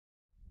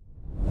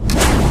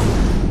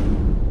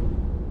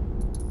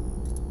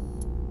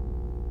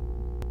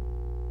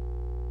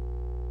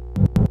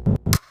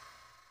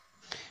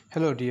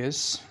Hello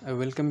dears, I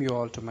welcome you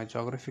all to my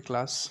geography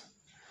class.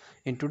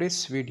 In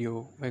today's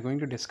video, we're going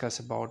to discuss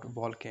about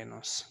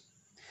volcanoes.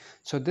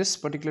 So this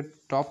particular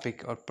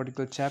topic or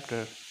particular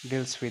chapter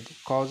deals with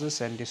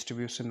causes and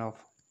distribution of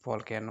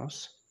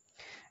volcanoes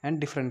and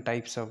different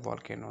types of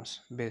volcanoes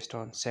based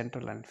on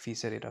central and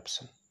fissure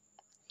eruption.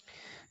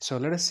 So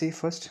let us see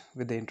first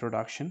with the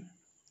introduction.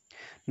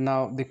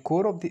 Now the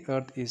core of the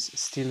earth is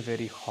still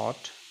very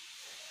hot.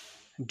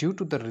 Due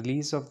to the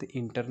release of the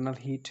internal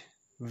heat,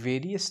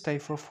 various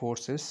types of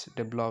forces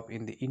develop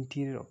in the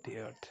interior of the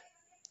earth.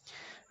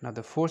 Now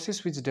the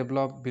forces which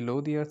develop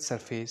below the earth's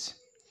surface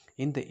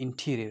in the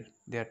interior,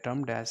 they are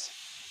termed as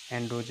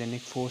endogenic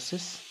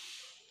forces.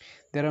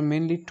 There are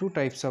mainly two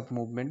types of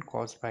movement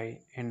caused by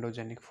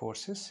endogenic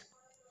forces,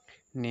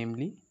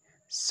 namely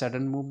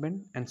sudden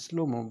movement and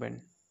slow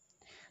movement.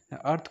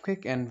 Now,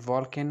 earthquake and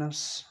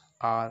volcanoes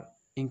are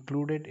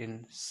included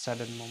in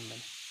sudden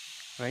movement,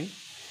 right?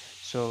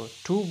 So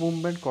two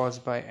movement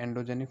caused by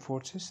endogenic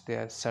forces, they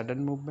are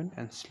sudden movement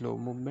and slow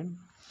movement.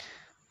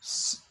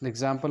 The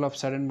example of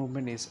sudden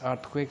movement is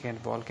earthquake and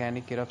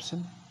volcanic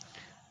eruption.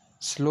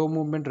 Slow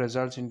movement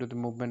results into the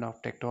movement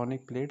of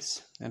tectonic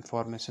plates and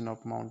formation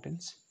of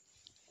mountains.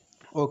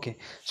 Okay,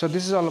 so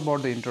this is all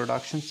about the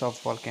introductions of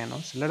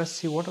volcanoes. Let us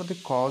see what are the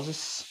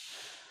causes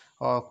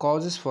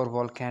for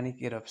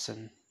volcanic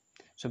eruption.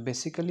 So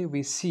basically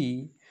we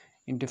see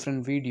in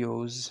different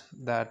videos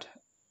that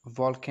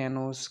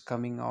volcanoes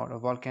coming out, a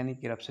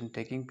volcanic eruption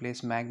taking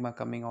place, magma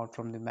coming out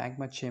from the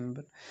magma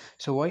chamber.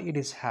 So why it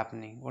is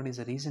happening? What is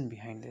the reason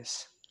behind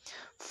this?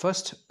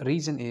 First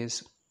reason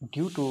is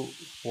due to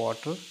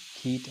water,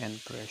 heat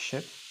and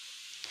pressure.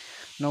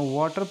 Now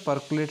water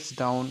percolates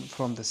down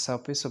from the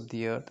surface of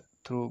the earth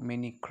through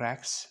many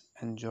cracks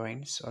and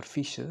joints or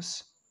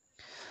fissures.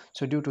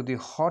 So due to the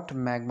hot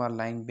magma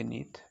lying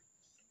beneath,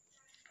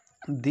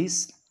 the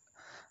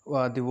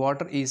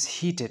water is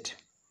heated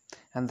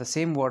and the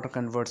same water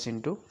converts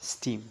into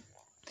steam.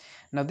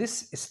 Now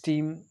this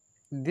steam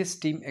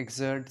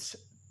exerts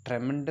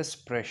tremendous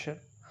pressure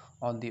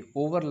on the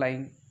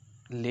overlying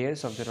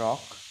layers of the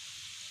rock,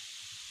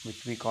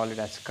 which we call it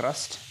as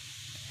crust,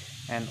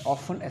 and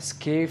often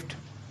escaped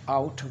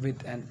out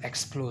with an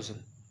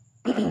explosion.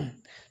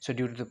 So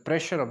due to the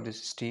pressure of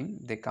this steam,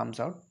 they comes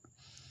out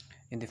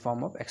in the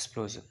form of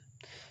explosion.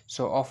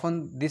 So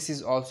often this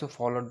is also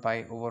followed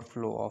by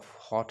overflow of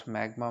hot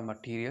magma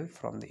material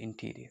from the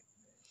interior.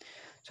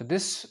 So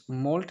this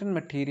molten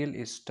material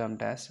is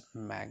termed as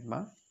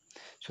magma.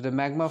 So the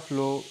magma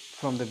flow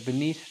from the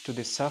beneath to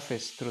the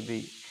surface through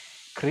the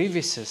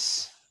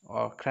crevices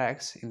or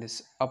cracks in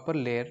this upper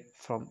layer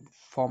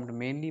formed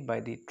mainly by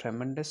the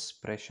tremendous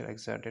pressure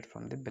exerted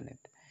from the beneath.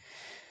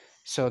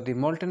 So the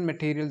molten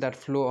material that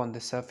flow on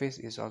the surface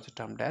is also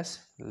termed as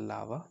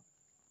lava.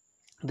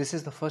 This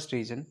is the first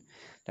reason,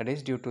 that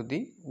is due to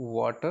the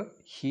water,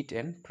 heat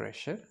and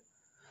pressure.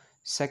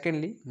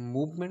 Secondly,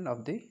 movement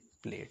of the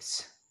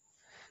plates.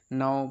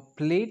 Now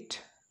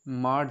plate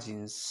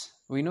margins,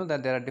 we know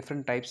that there are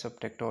different types of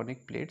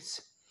tectonic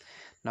plates.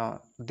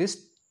 Now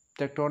this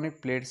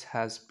tectonic plates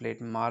has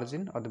plate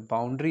margin or the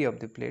boundary of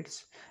the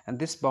plates, and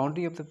this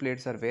boundary of the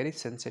plates are very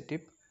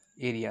sensitive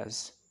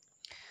areas,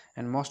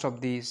 and most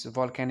of these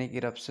volcanic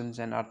eruptions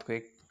and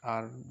earthquake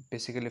are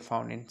basically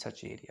found in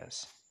such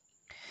areas.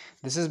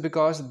 This is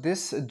because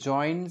this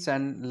joints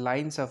and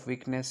lines of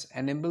weakness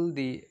enable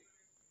the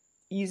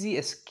easy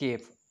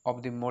escape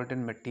of the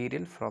molten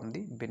material from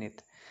the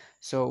beneath.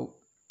 So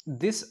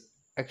this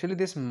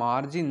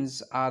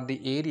margins are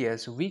the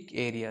areas, weak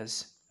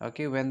areas.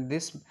 Okay, when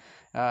this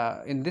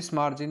in this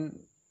margin,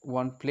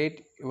 one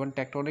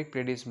tectonic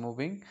plate is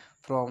moving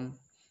from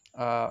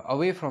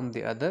away from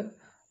the other.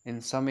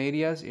 In some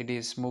areas it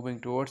is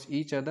moving towards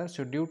each other.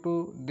 So due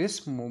to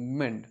this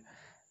movement,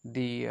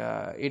 the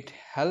it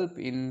help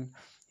in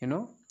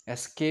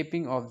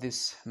escaping of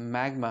this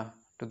magma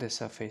to the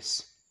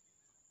surface.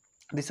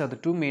 These are the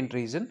two main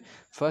reasons.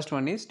 First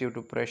one is due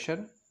to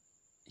pressure,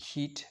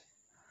 heat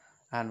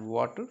and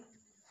water,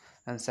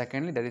 and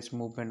secondly that is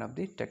movement of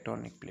the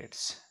tectonic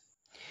plates.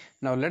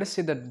 Now let us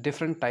see the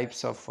different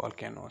types of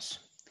volcanoes.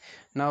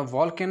 Now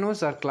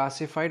volcanoes are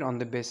classified on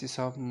the basis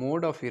of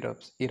mode of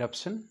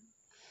eruption,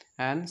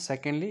 and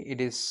secondly it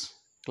is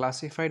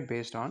classified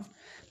based on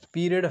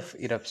period of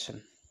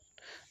eruption.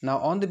 Now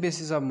on the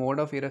basis of mode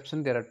of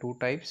eruption, there are two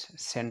types: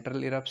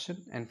 central eruption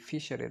and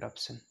fissure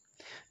eruption.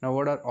 Now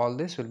what are all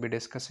this? We'll be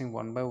discussing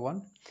one by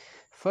one.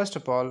 First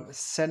of all,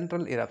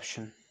 central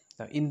eruption.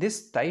 Now in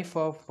this type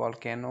of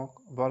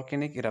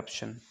volcanic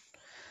eruption,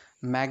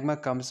 magma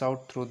comes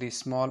out through the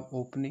small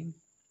opening.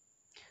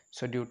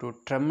 So due to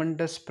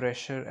tremendous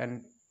pressure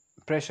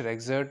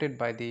exerted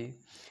by the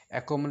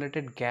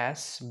accumulated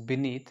gas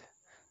beneath,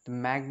 the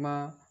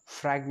magma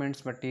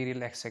fragments,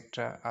 material,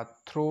 etc. are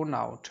thrown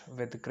out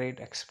with great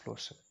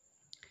explosion.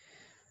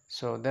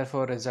 So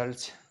therefore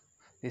results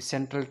the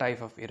central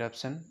type of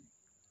eruption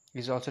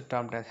is also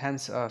termed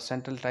as,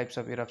 central types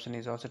of eruption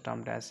is also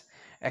termed as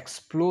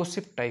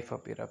explosive type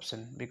of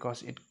eruption,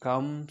 because it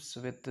comes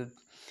with the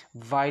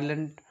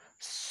violent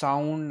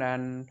sound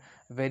and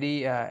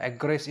very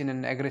aggressive, in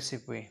an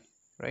aggressive way,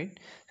 right?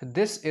 So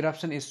this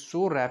eruption is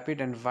so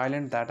rapid and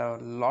violent that a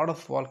lot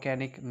of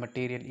volcanic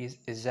material is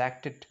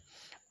ejected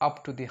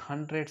up to the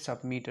hundreds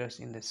of meters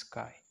in the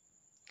sky.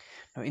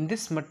 Now in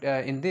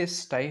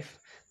this type,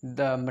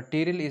 the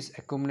material is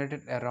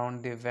accumulated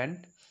around the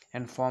vent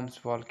and forms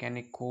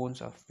volcanic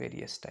cones of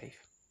various type.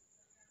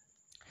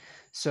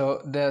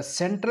 So the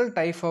central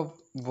type of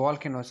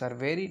volcanoes are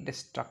very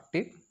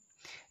destructive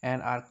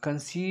and are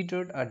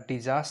considered a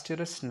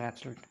disastrous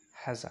natural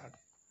hazard.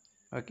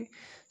 Okay,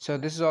 so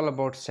this is all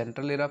about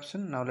central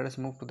eruption. Now let us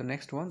move to the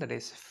next one, that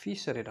is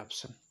fissure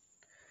eruption.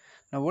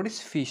 Now what is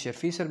fissure?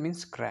 Fissure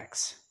means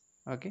cracks.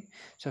 Okay,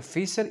 so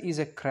fissure is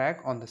a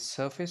crack on the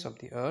surface of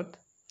the earth.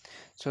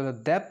 So the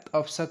depth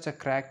of such a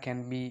crack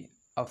can be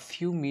a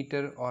few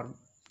meters or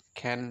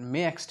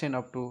may extend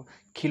up to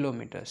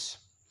kilometers.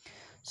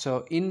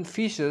 So in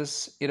fissure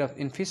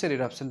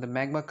eruption, the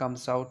magma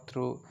comes out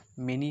through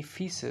many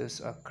fissures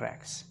or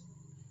cracks.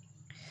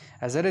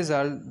 As a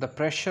result, the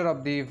pressure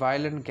of the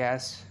violent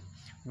gas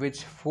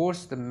which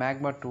forced the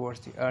magma towards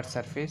the earth's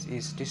surface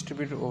is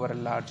distributed over a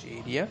large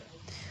area.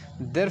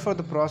 Therefore,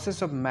 the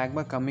process of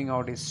magma coming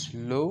out is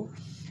slow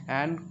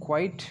and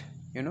quite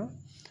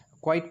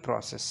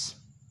process.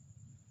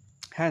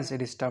 Hence,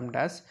 it is termed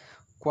as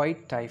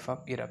quiet type of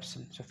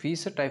eruption. So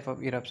fissure type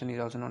of eruption is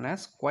also known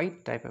as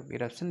quiet type of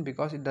eruption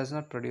because it does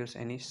not produce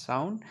any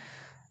sound.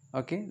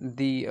 Okay,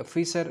 the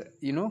fissure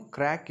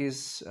crack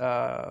is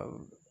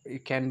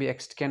it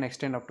can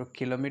extend up to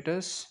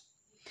kilometers.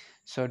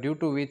 So due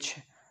to which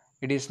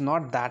it is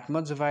not that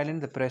much violent,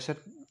 the pressure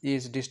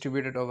is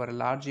distributed over a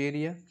large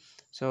area,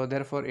 so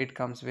therefore it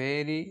comes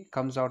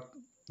out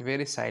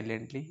very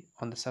silently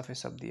on the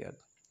surface of the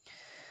earth.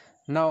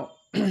 Now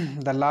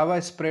the lava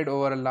is spread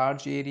over a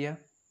large area.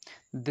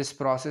 This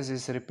process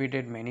is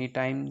repeated many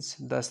times,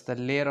 thus the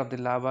layer of the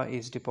lava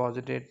is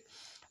deposited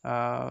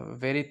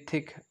very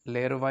thick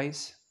layer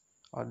wise,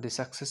 or the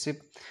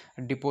successive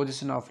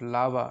deposition of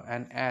lava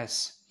and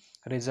ash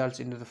results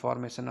into the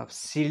formation of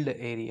sealed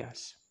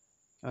areas.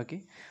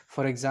 Okay,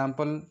 for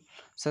example,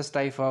 such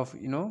type of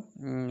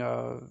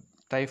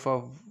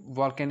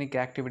volcanic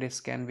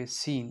activities can be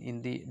seen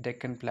in the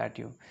Deccan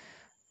Plateau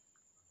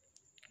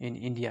in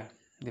India.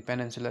 The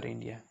peninsular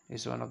India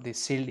is one of the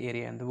sealed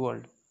area in the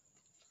world.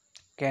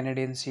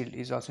 Canadian Shield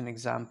is also an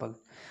example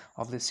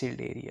of the sealed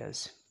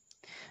areas.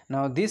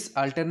 Now these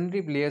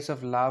alternative layers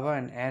of lava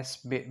and ash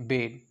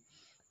bed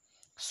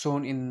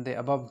shown in the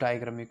above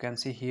diagram, you can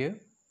see here,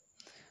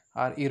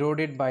 are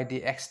eroded by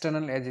the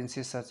external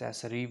agencies such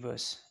as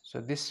rivers. So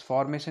this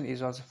formation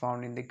is also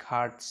found in the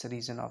Ghats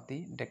region of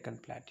the Deccan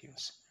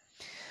Plateaus.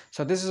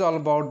 So this is all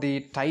about the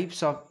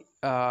types of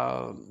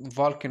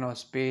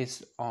volcanoes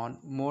based on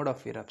mode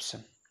of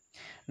eruption.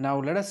 Now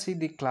let us see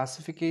the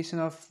classification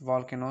of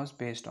volcanoes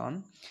based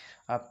on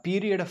a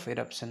period of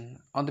eruption.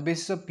 On the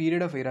basis of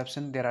period of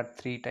eruption, there are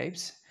three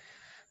types,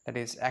 that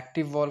is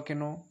active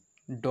volcano,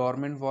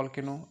 dormant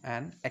volcano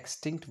and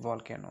extinct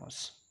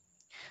volcanoes.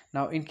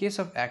 Now in case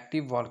of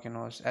active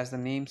volcanoes, as the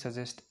name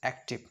suggests,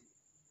 active,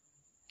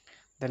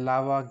 the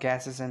lava,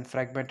 gases and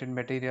fragmented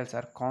materials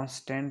are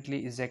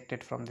constantly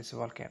ejected from these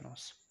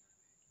volcanoes.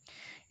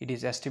 It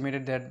is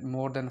estimated that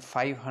more than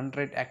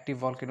 500 active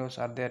volcanoes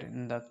are there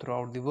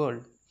throughout the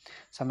world.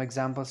 Some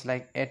examples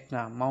like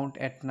Etna, Mount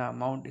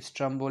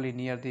Stromboli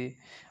near the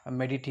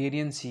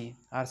Mediterranean Sea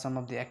are some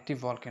of the active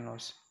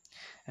volcanoes.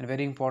 And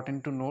very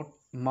important to note,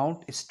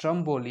 Mount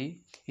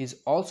Stromboli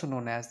is also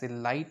known as the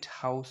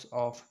lighthouse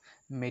of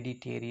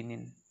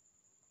Mediterranean.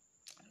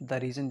 The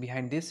reason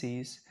behind this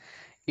is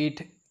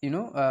the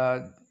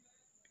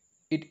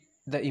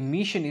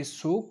emission is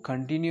so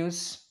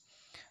continuous.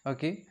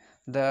 Okay,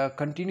 the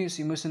continuous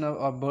emission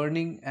of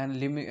burning and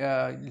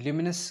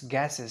luminous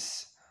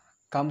gases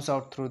comes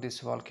out through these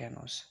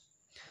volcanoes.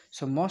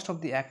 So most of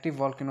the active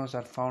volcanoes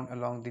are found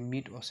along the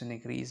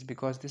mid-oceanic ridge,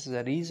 because this is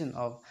a region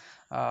of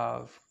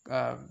a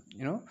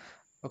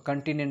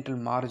continental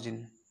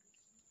margin.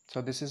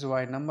 So this is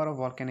why a number of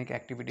volcanic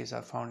activities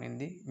are found in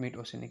the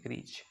mid-oceanic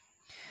ridge.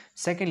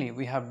 Secondly,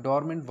 we have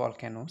dormant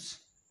volcanoes.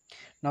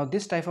 Now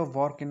this type of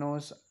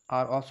volcanoes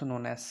are also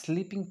known as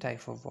sleeping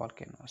type of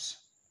volcanoes.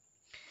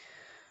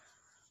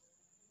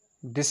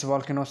 These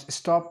volcanoes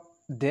stop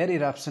their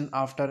eruption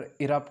after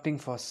erupting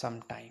for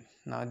some time.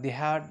 Now they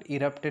had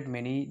erupted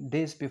many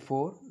days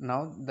before,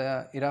 now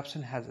the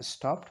eruption has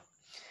stopped.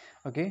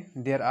 Okay,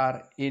 there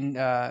are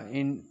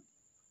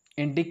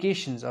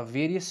indications of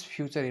various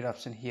future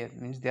eruption here,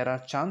 means there are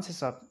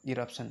chances of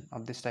eruption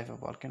of this type of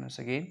volcanoes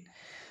again.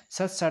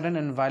 Such sudden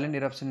and violent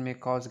eruption may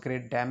cause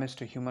great damage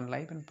to human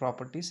life and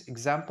properties.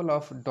 Example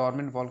of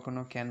dormant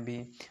volcano can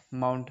be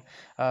Mount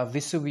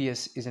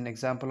Vesuvius is an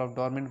example of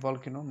dormant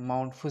volcano.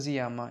 Mount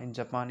Fujiyama in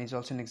Japan is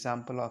also an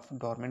example of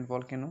dormant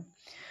volcano.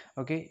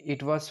 Okay,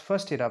 it was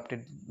first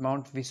erupted,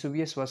 Mount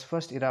Vesuvius was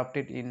first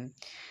erupted in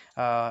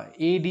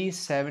AD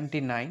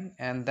 79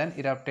 and then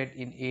erupted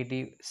in AD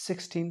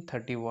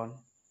 1631,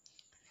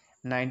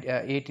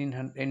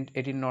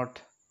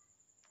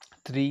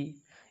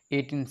 1803,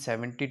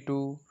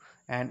 1872,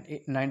 and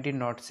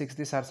 1906.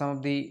 These are some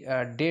of the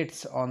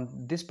dates. On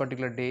this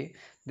particular day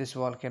this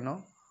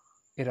volcano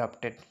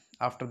erupted.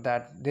 After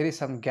that there is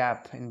some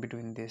gap in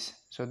between this.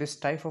 So this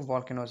type of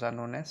volcanoes are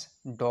known as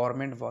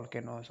dormant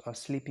volcanoes or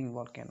sleeping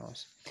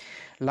volcanoes.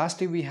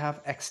 Lastly, we have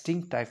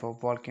extinct type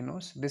of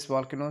volcanoes. These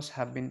volcanoes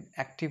have been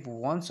active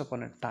once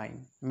upon a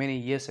time many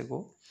years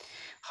ago.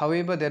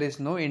 However, there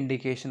is no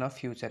indication of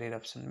future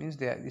eruption, means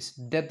there is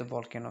dead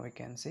volcano, we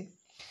can say.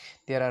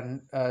 There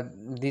are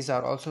these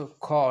are also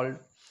called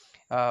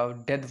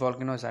dead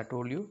volcanoes. I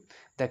told you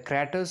the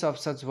craters of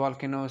such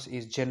volcanoes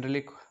is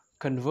generally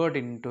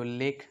converted into a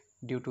lake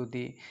due to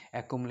the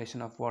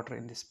accumulation of water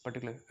in this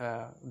particular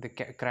the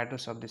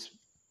craters of this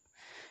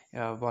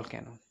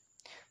volcano.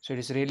 So it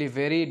is really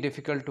very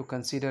difficult to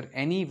consider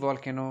any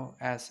volcano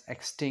as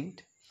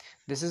extinct.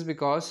 This is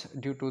because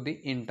due to the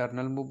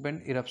internal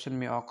movement, eruption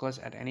may occur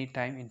at any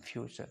time in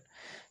future.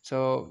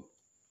 So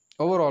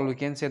overall we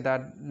can say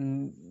that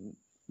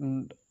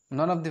none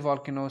of the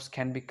volcanoes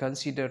can be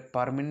considered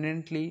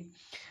permanently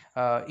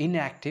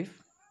inactive,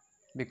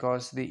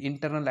 because the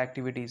internal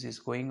activities is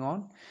going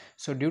on.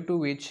 So due to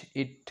which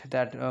it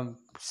that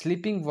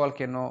sleeping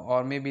volcano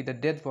or maybe the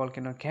dead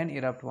volcano can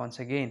erupt once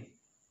again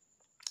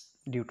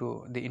due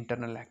to the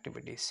internal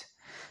activities.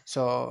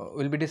 So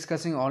we'll be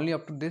discussing only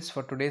up to this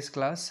for today's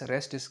class.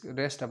 Rest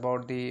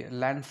about the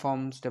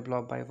landforms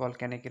developed by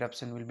volcanic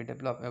eruption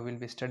will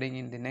be studying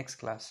in the next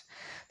class.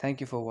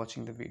 Thank you for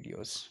watching the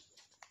videos.